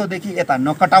गाब्दोदेखि यता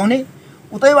नकटाउने,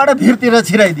 उतैबाट भिरतिर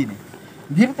छिराइदिने।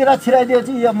 भिरतिर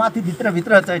छिराइदिएपछि यो माथि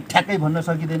भित्रभित्र चाहिँ ठ्याक्कै भन्न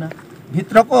सकिँदैन।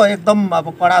 भित्रको एकदम अब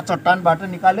कडा चट्टानबाट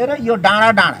निकालेर यो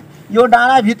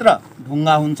डाँडाभित्र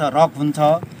ढुङ्गा हुन्छ, रक हुन्छ,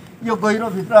 यो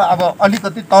गहिरोभित्र अब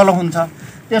अलिकति तल हुन्छ।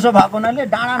 त्यसो भएको हुनाले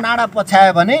डाँडा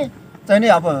पछ्यायो भने चाहिँ नि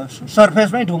अब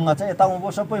सर्फेसमै ढुङ्गा छ। यता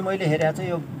उँभो सबै मैले हेरेको चाहिँ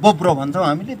यो बोब्रो भन्छौँ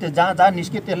हामीले, त्यो जहाँ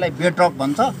निस्के त्यसलाई बेड रक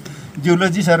भन्छ।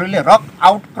 जियोलोजिस्टहरूले रक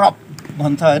आउटक्रप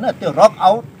भन्छ होइन, त्यो रक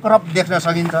आउटक्रप देख्न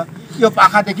सकिन्छ। यो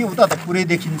पाखादेखि उता त पुरै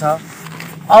देखिन्छ।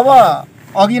 अब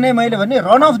अघि नै मैले भने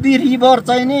रन अफ दि रिभर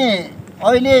चाहिँ नि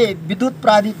अहिले विद्युत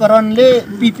प्राधिकरणले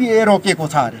पिपिए रोकेको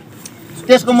छ अरे।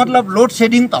 त्यसको मतलब लोड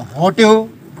सेडिङ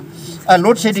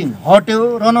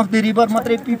हट्यो। रन अफ द रिभर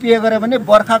मात्रै पिपिए गऱ्यो भने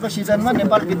बर्खाको सिजनमा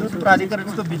नेपाल विद्युत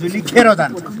प्राधिकरणको बिजुली खेर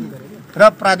जान्छ र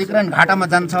प्राधिकरण घाटामा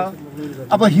जान्छ।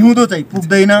 अब हिउँदो चाहिँ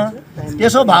पुग्दैन।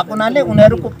 त्यसो भएको हुनाले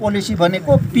उनीहरूको पोलिसी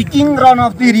भनेको picking run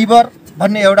of the river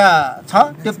भन्ने एउटा छ।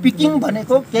 त्यो पिकिङ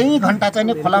भनेको केही घन्टा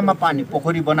चाहिँ खोलामा पानी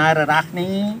पोखरी बनाएर राख्ने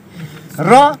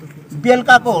र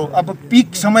बेलुकाको अब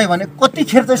पिक समय भने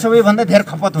कतिखेर चाहिँ सबैभन्दा धेरै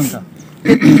खपत हुन्छ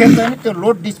त्यतिखेर चाहिँ त्यो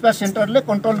लोड डिस्प्याच सेन्टरले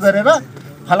कन्ट्रोल गरेर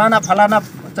फलाना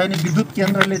चाहिँ विद्युत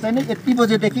केन्द्रले चाहिँ यति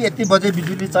बजेदेखि यति बजे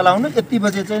बिजुली चलाउनु, यति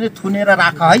बजे चाहिँ थुनेर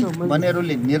राख है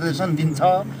भनेरले निर्देशन दिन्छ।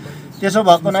 त्यसो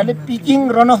भएको हुनाले picking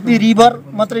run of the river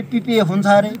मात्रै पिपिए हुन्छ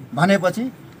अरे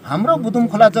भनेपछि हाम्रो बुदुम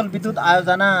खोला जलविद्युत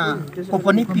आयोजनाको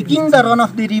पनि picking the run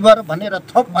of the river भनेर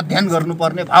थप अध्ययन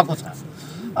गर्नुपर्ने भएको छ।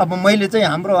 अब मैले चाहिँ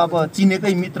हाम्रो अब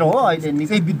चिनेकै मित्र हो, अहिले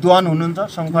निकै विद्वान हुनुहुन्छ,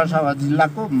 शङ्करसभा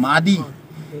जिल्लाको मादी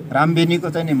रामबेनीको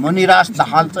चाहिँ नि मणिराज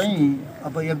दाहाल चाहिँ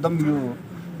अब एकदम यो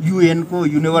युएनको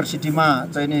युनिभर्सिटीमा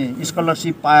चाहिँ नि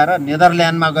स्कलरसिप पाएर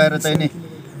नेदरल्यान्डमा गएर चाहिँ नि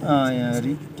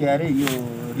के अरे यो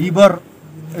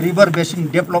रिभर बेसिन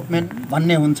डेभलपमेन्ट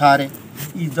भन्ने हुन्छ अरे।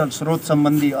 यी जल स्रोत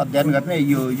सम्बन्धी अध्ययन गर्ने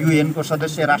यो युएनको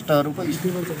सदस्य राष्ट्रहरूको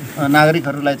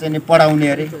नागरिकहरूलाई चाहिँ नि पढाउने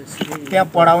अरे। त्यहाँ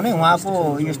पढाउने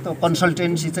उहाँको यस्तो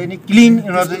कन्सल्टेन्सी चाहिँ नि क्लिन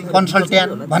इनर्जी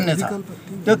कन्सल्ट्यान्ट भन्ने छ।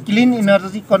 त्यो क्लिन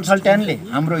इनर्जी कन्सल्ट्यान्टले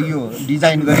हाम्रो यो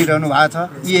डिजाइन गरिरहनु भएको छ।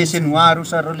 इएसएन उहाँहरू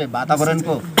सरहरूले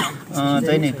वातावरणको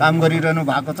चाहिँ नि काम गरिरहनु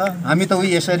भएको छ। हामी त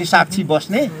यसरी साक्षी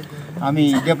बस्ने,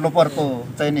 हामी डेभलोपरको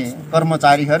चाहिँ नि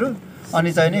कर्मचारीहरू,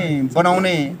 अनि चाहिँ नि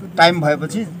बनाउने टाइम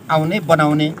भएपछि आउने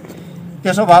बनाउने।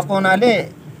 त्यसो भएको हुनाले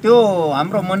त्यो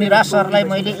हाम्रो मणिराज सरलाई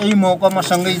मैले यही मौकामा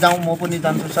सँगै जाउँ, म पनि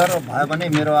जान्छु सर, भयो भने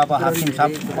मेरो अब हाकिम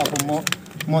साहब अब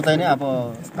म चाहिँ नि अब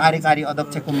कार्यकारी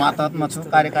अध्यक्षको मातहतमा छु,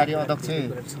 कार्यकारी अध्यक्ष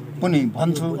पनि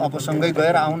भन्छु अब सँगै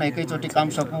गएर आउन एकैचोटि काम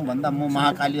सकौँ भन्दा म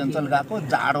महाकाली अञ्चल गएको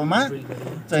जाडोमा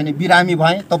चाहिँ नि बिरामी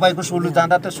भएँ। तपाईँको सोलु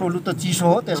जाँदा त सोलु त चिसो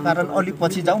हो, त्यसकारण अलिक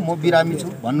पछि जाउँ, म बिरामी छु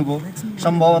भन्नुभयो।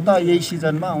 सम्भवतः यही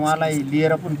सिजनमा उहाँलाई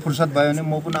लिएर पनि फुर्सद भयो भने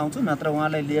म पनि आउँछु, नत्र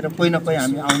उहाँलाई लिएर कोही न कोही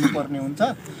हामी आउनुपर्ने हुन्छ।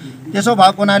 त्यसो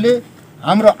भएको हुनाले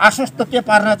हाम्रो आश्वस्त के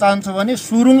पार्न चाहन्छु भने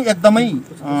सुरुङ एकदमै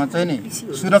चाहिँ नि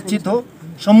सुरक्षित हो।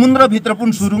 समुद्रभित्र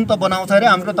पनि सुरुङ त बनाउँछ अरे,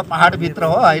 हाम्रो त पहाडभित्र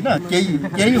हो होइन,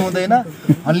 केही हुँदैन,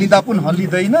 हल्लिँदा पनि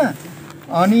हल्लिँदैन।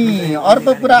 अनि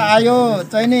अर्को कुरा आयो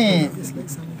चाहिँ नि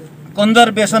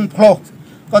कन्जर्भेसन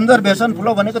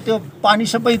फ्लो भनेको त्यो पानी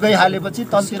सबै गइहालेपछि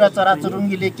तलतिर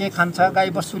चराचुरुङ्गीले के खान्छ,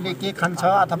 गाईबस्तुले के खान्छ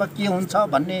अथवा के हुन्छ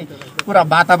भन्ने कुरा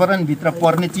वातावरणभित्र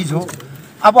पर्ने चिज हो।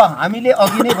 अब हामीले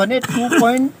अघि नै भने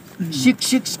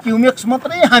 2.66 क्युमेक्स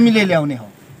मात्रै हामीले ल्याउने हो,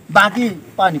 बाँकी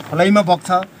पानी खोलाइमा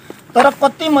बग्छ। तर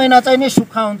कति महिना चाहिँ नि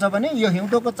सुक्खा हुन्छ भने यो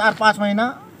हिउँदोको 4-5 महिना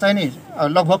चाहिँ नि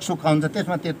लगभग सुक्खा हुन्छ,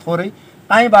 त्यसमा त्यो थोरै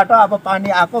कहीँबाट अब पानी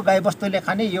आएको गाईबस्तुले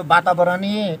खाने यो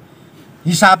वातावरणीय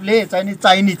हिसाबले चाहिँ नि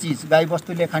चाहिने चिज,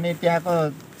 गाईबस्तुले खाने त्यहाँको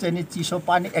चाहिँ नि चिसो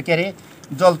पानी के अरे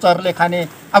जलचरले खाने।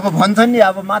 अब भन्छन् नि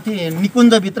अब माथि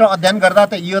निकुञ्जभित्र अध्ययन गर्दा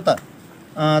त यो त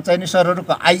चाहिँ नि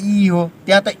सरहरूको आइई हो,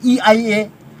 त्यहाँ त इआइए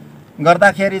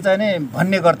गर्दाखेरि चाहिँ नि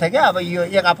भन्ने गर्थे क्या। अब यो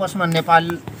एक आपसमा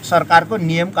नेपाल सरकारको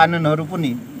नियम कानुनहरू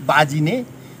पनि बाजिने,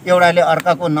 एउटाले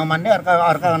अर्काको नमान्ने,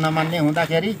 अर्काको नमान्ने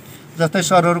हुँदाखेरि जस्तै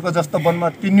सरहरूको जस्तो वनमा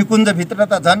त्यो निकुञ्जभित्र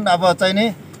त झन् अब चाहिँ नि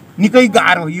निकै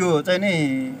गाह्रो यो चाहिँ नि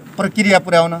प्रक्रिया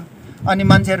पुर्याउन। अनि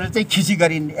मान्छेहरूले चाहिँ खिसी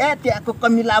गरिने, त्यहाँको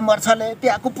कमिला मर्छ अरे,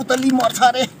 त्यहाँको पुतली मर्छ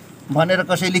अरे भनेर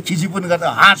कसैले खिसी पनि गर्दा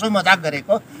हाँसो मजाक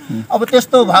गरेको। अब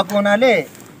त्यस्तो भएको हुनाले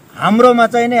हाम्रोमा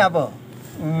चाहिँ नि अब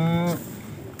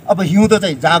हिउँदो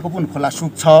चाहिँ जहाँको पनि खोला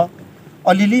सुक्छ,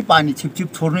 अलिअलि पानी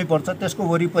छिपछिप छोड्नै पर्छ। त्यसको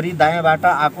वरिपरि दायाँबाट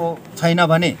आएको छैन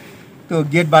भने त्यो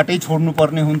गेटबाटै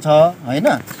छोड्नुपर्ने हुन्छ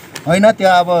होइन त्यो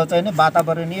अब चाहिँ नि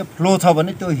वातावरणीय फ्लो छ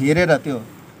भने त्यो हेरेर त्यो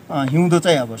हिउँदो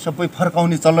चाहिँ अब सबै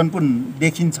फर्काउने चलन पनि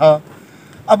देखिन्छ।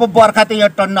 अब बर्खा त यहाँ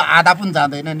टन्न आधा पनि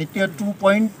जाँदैन नि, त्यो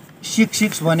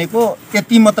 2.66 भनेको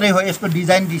त्यति मात्रै हो यसको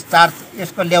डिजाइन डिस्चार्ज,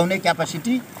 यसको ल्याउने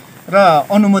क्यापासिटी र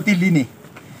अनुमति लिने।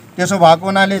 त्यसो भएको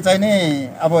हुनाले चाहिँ नि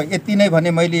अब यति नै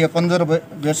भने मैले यो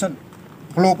कन्जर्भेसन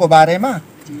फ्लोको बारेमा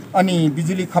अनि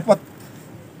बिजुली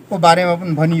खपतको बारेमा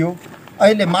पनि भनियो।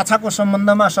 अहिले माछाको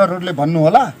सम्बन्धमा सरहरूले भन्नु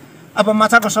होला, अब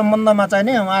माछाको सम्बन्धमा चाहिँ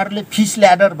नि उहाँहरूले फिस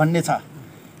ल्याडर भन्ने छ।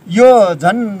 यो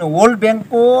झन् वर्ल्ड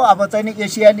ब्याङ्कको अब चाहिँ नि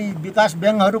एसियाली विकास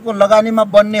ब्याङ्कहरूको लगानीमा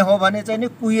बन्ने हो भने चाहिँ नि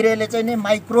कुहिरेले चाहिँ नि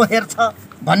माइक्रो हेर्छ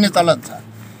भन्ने चलन छ।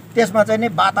 त्यसमा चाहिँ नि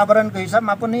वातावरणको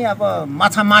हिसाबमा पनि अब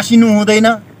माछा मासिनु हुँदैन।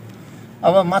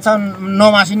 अब माछा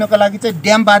नमासिनुको लागि चाहिँ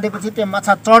ड्याम बाँधेपछि त्यो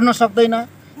माछा चढ्न सक्दैन।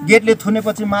 गेटले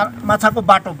थुनेपछि माछाको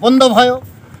बाटो बन्द भयो।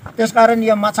 त्यसकारण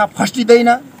यो माछा फस्टिँदैन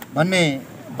भन्ने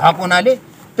भएको हुनाले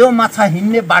त्यो माछा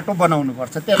हिँड्ने बाटो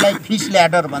बनाउनुपर्छ। त्यसलाई फिस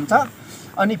ल्याडर भन्छ।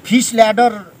 अनि फिस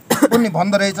ल्याडर पनि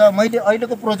भन्दो रहेछ। मैले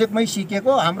अहिलेको प्रोजेक्टमै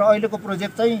सिकेको। हाम्रो अहिलेको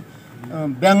प्रोजेक्ट चाहिँ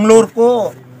बेङ्गलोरको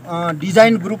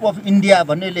डिजाइन ग्रुप अफ इन्डिया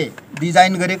भन्नेले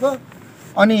डिजाइन गरेको।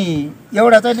 अनि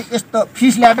एउटा चाहिँ यस्तो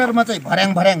फिस ल्याडरमा चाहिँ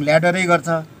भर्याङ ल्याडरै गर्छ।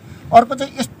 अर्को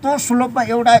चाहिँ यस्तो स्लोपमा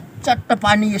एउटा चट्ट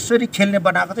पानी यसरी खेल्ने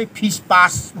बनाएको चाहिँ फिस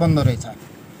पास बन्दो रहेछ।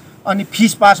 अनि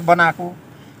फिस पास बनाएको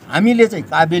हामीले चाहिँ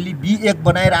काबेली B1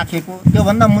 बनाइराखेको।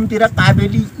 त्योभन्दा मुनतिर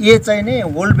काबेली A चाहिँ नै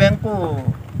वर्ल्ड ब्याङ्कको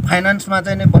फाइनेन्समा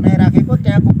चाहिँ नै बनाइराखेको।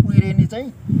 त्यहाँको कुहिरेनी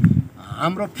चाहिँ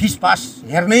हाम्रो फिस पास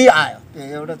हेर्नै आयो। त्यो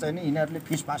एउटा चाहिँ नि यिनीहरूले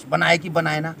फिस पास बनायो कि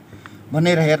बनाएन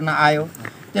भनेर हेर्न आयो।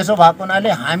 त्यसो भएको हुनाले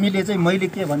हामीले चाहिँ मैले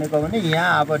के भनेको भने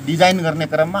यहाँ अब डिजाइन गर्ने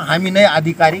क्रममा हामी नै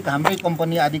आधिकारिक, हाम्रै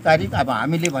कम्पनी आधिकारिक अब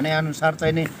हामीले भनेअनुसार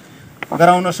चाहिँ नि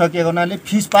गराउन सकेको हुनाले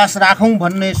फिस पास राखौँ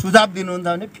भन्ने सुझाव दिनुहुन्छ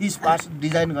भने फिस पास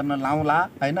डिजाइन गर्न लाउँला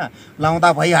हैन।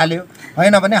 लाउँदा भइहाल्यो।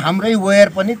 होइन भने हाम्रै वेयर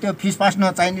पनि त्यो फिस पास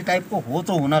नचाहिने टाइपको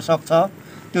होचो हुनसक्छ।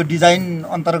 त्यो डिजाइन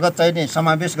अन्तर्गत चाहिँ नि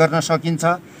समावेश गर्न सकिन्छ।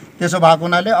 त्यसो भएको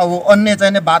हुनाले अब अन्य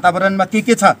चाहिँ नि वातावरणमा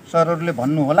के छ सरहरूले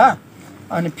भन्नु होला।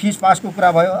 अनि फिस पासको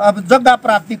कुरा भयो। अब जग्गा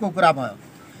प्राप्तिको कुरा भयो।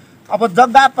 अब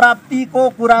जग्गा प्राप्तिको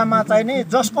कुरामा चाहिँ नि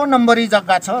जसको नम्बरी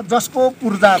जग्गा छ, जसको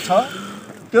पूर्जा छ,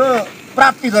 त्यो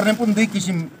प्राप्ति गर्ने पनि दुई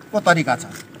किसिमको तरिका छ।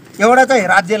 एउटा चाहिँ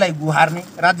राज्यलाई गुहार्ने,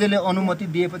 राज्यले अनुमति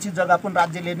दिएपछि जग्गा पनि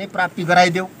राज्यले नै प्राप्ति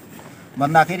गराइदेऊ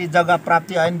भन्दाखेरि जग्गा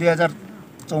प्राप्ति ऐन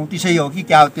 2034 हो कि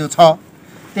क्या हो त्यो छ।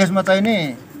 त्यसमा चाहिँ नि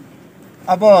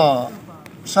अब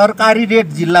सरकारी रेट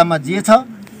जिल्लामा जे छ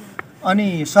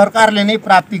अनि सरकारले नै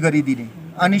प्राप्ति गरिदिने।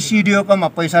 अनि सिडिओकोमा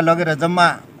पैसा लगेर जम्मा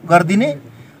गरिदिने।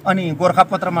 अनि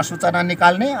गोरखापत्रमा सूचना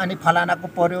निकाल्ने। अनि फलानाको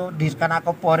पर्यो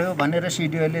ढिस्कानाको पर्यो भनेर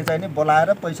सिडिओले चाहिँ नि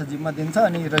बोलाएर पैसा जिम्मा दिन्छ।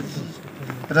 अनि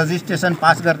रजिस्ट्रेसन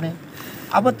पास गर्ने।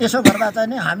 अब त्यसो गर्दा चाहिँ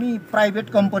नि हामी प्राइभेट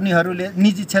कम्पनीहरूले,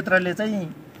 निजी क्षेत्रले चाहिँ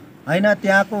हैन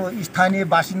त्यहाँको स्थानीय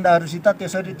बासिन्दाहरूसित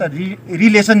त्यसरी त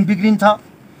रिलेसन बिग्रिन्छ,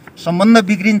 सम्बन्ध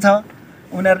बिग्रिन्छ।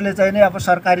 उनीहरूले चाहिँ नि अब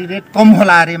सरकारी रेट कम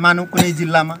होला अरे मानौँ कुनै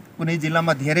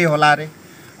जिल्लामा धेरै होला अरे।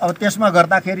 अब त्यसमा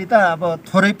गर्दाखेरि त अब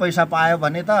थोरै पैसा पायो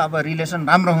भने त अब रिलेसन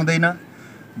राम्रो हुँदैन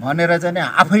भनेर चाहिँ नि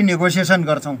आफै नेगोसिएसन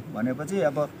गर्छौँ भनेपछि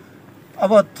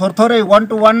अब थोरै 1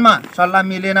 to 1 मा सल्लाह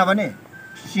मिलेन भने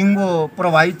सिङ्गो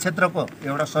प्रभावित क्षेत्रको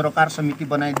एउटा सरोकार समिति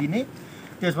बनाइदिने।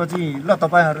 त्यसपछि ल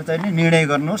तपाईहरु चाहिँ नि निर्णय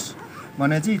गर्नुहोस्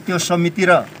भनेपछि त्यो समिति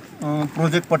र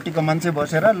प्रोजेक्टपट्टिको मान्छे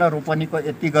बसेर ल रोपनीको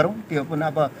यति गरौँ। त्यो पनि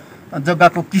अब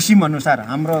जग्गाको किसिम अनुसार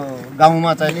हाम्रो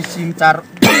गाउँमा चाहिँ नि सिम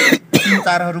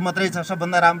चारहरू मात्रै छ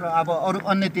सबभन्दा राम्रो। अब अरू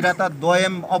अन्यतिर त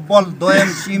अब्बल दोयम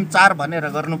सिम 4 भनेर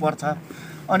गर्नुपर्छ।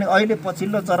 अनि अहिले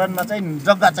पछिल्लो चरणमा चाहिँ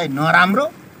जग्गा चाहिँ नराम्रो,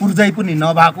 पूर्जै पनि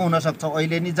नभएको हुनसक्छ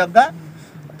अहिले नि जग्गा।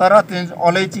 तर त्यो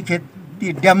अलैँची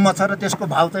खेती ड्याममा छ र त्यसको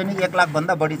भाउ चाहिँ नि 1 लाख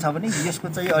भन्दा बढी छ भने यसको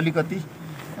चाहिँ अलिकति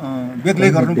बेग्लै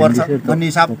गर्नुपर्छ भन्ने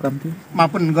हिसाबमा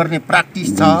पनि गर्ने प्र्याक्टिस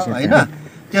छ हैन।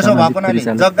 त्यसो भएको हुनाले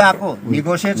जग्गाको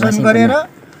नेगोसिएसन गरेर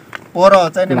पर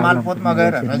चाहिँ नि मालपोतमा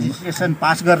गएर रजिस्ट्रेसन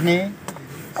पास गर्ने।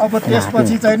 अब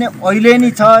त्यसपछि चाहिँ नि अहिले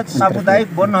नि छ सामुदायिक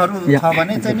वनहरू छ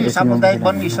भने चाहिँ नि सामुदायिक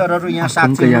वन ईश्वरहरू यहाँ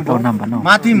साक्षी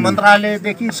माथि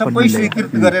मन्त्रालयदेखि सबै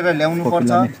स्वीकृत गरेर ल्याउनु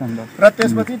पर्छ। र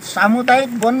त्यसपछि सामुदायिक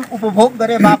वन उपभोग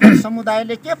गरे बापत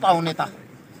समुदायले के पाउने त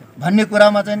भन्ने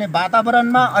कुरामा चाहिँ नि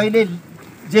वातावरणमा अहिले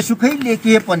जेसुकै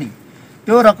लेखिए पनि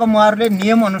त्यो रकम उहाँहरूले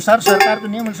नियम अनुसार सरकारको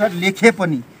नियम अनुसार लेखे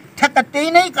पनि ठ्याक्क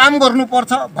त्यही नै काम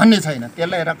गर्नुपर्छ भन्ने छैन।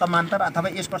 त्यसलाई रकमान्तर अथवा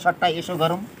यसको सट्टा यसो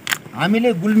गरौँ।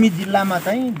 हामीले गुल्मी जिल्लामा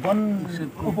चाहिँ वन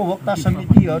उपभोक्ता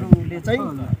समितिहरूले चाहिँ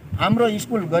हाम्रो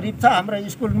स्कुल गरिब छ, हाम्रो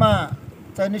स्कुलमा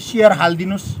चाहिँ नि सेयर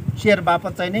हालिदिनुहोस्, सेयर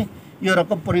बापत चाहिँ नि यो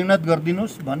रकम परिणत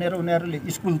गरिदिनुहोस् भनेर उनीहरूले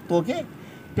स्कुल तोके।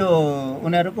 त्यो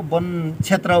उनीहरूको वन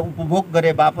क्षेत्र उपभोग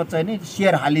गरे बापत चाहिँ नि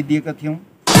सेयर हालिदिएका थियौँ।